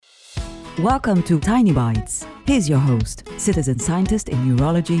Welcome to Tiny Bites. Here's your host, citizen scientist in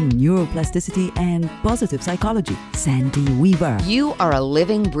neurology, neuroplasticity, and positive psychology, Sandy Weaver. You are a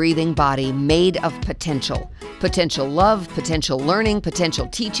living, breathing body made of potential. Potential love, potential learning, potential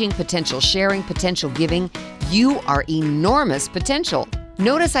teaching, potential sharing, potential giving. You are enormous potential.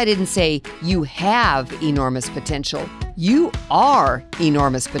 Notice I didn't say you have enormous potential. You are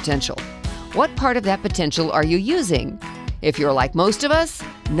enormous potential. What part of that potential are you using? If you're like most of us,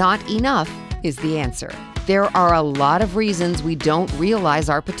 not enough is the answer. There are a lot of reasons we don't realize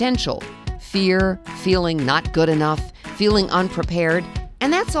our potential. Fear, feeling not good enough, feeling unprepared,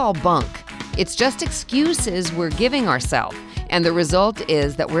 and that's all bunk. It's just excuses we're giving ourselves, and the result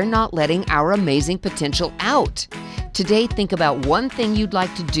is that we're not letting our amazing potential out. Today, think about one thing you'd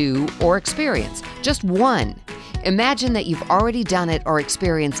like to do or experience, just one. Imagine that you've already done it or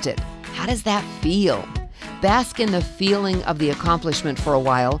experienced it. How does that feel? Bask in the feeling of the accomplishment for a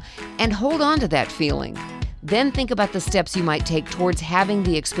while and hold on to that feeling. Then think about the steps you might take towards having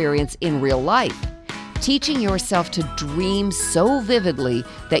the experience in real life. Teaching yourself to dream so vividly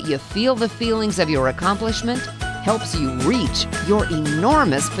that you feel the feelings of your accomplishment helps you reach your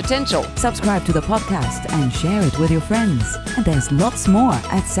enormous potential. Subscribe to the podcast and share it with your friends. And there's lots more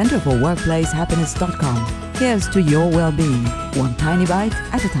at centerforworkplacehappiness.com. Here's to your well-being, one tiny bite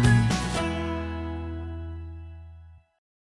at a time.